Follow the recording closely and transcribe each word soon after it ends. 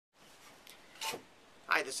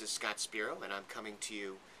Hi, this is Scott Spiro, and I'm coming to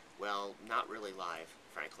you, well, not really live,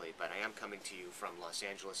 frankly, but I am coming to you from Los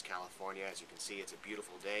Angeles, California. As you can see, it's a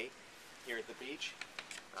beautiful day here at the beach.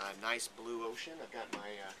 Nice blue ocean. I've got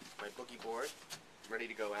my boogie board ready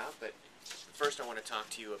to go out, but first I want to talk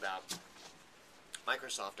to you about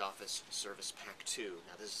Microsoft Office Service Pack 2.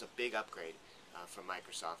 Now, this is a big upgrade from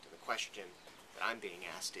Microsoft, and the question that I'm being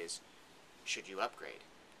asked is, should you upgrade?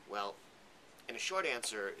 Well, in a short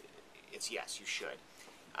answer, it's yes, you should.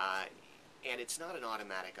 And it's not an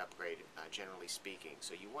automatic upgrade, generally speaking.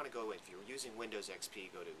 So you want to go, if you're using Windows XP,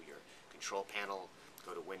 go to your control panel,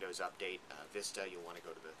 go to Windows Update, Vista, you'll want to go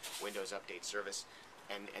to the Windows Update service,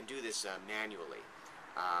 and do this manually.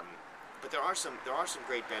 But there are some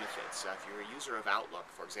great benefits. If you're a user of Outlook,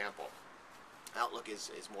 for example, Outlook is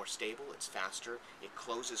more stable, it's faster, it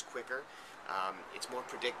closes quicker, it's more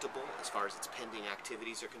predictable as far as its pending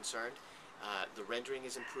activities are concerned. The rendering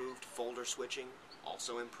is improved, folder switching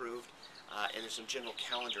also improved, and there's some general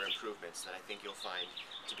calendar improvements that I think you'll find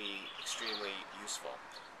to be extremely useful.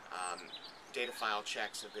 Data file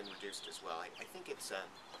checks have been reduced as well. I think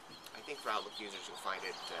for Outlook users you'll find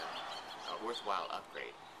it a worthwhile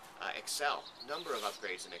upgrade. Excel, number of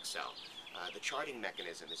upgrades in Excel. The charting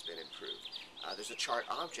mechanism has been improved. There's a chart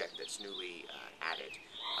object that's newly added.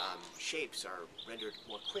 Shapes are rendered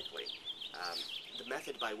more quickly. The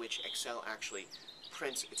method by which Excel actually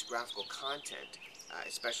prints its graphical content,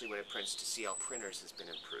 especially when it prints to CL printers, has been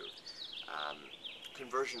improved.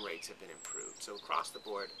 Conversion rates have been improved. So across the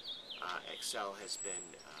board, Excel has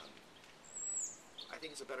been, I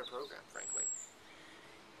think it's a better program, frankly.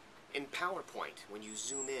 In PowerPoint, when you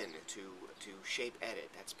zoom in to shape edit,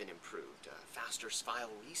 that's been improved. Faster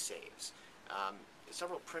file resaves.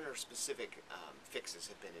 Several printer-specific fixes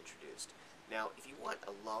have been introduced. Now, if you want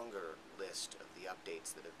a longer list of the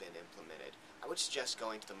updates that have been implemented, I would suggest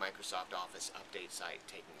going to the Microsoft Office update site,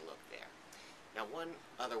 taking a look there. Now, one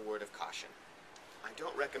other word of caution. I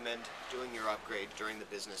don't recommend doing your upgrade during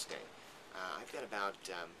the business day. I've got about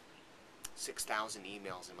 6,000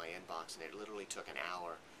 emails in my inbox, and it literally took an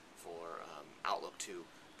hour for Outlook to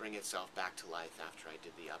bring itself back to life after I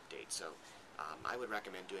did the update. So I would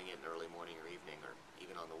recommend doing it in the early morning or evening, or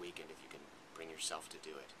even on the weekend if you can bring yourself to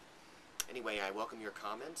do it. Anyway, I welcome your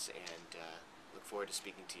comments and look forward to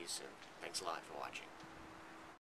speaking to you soon. Thanks a lot for watching.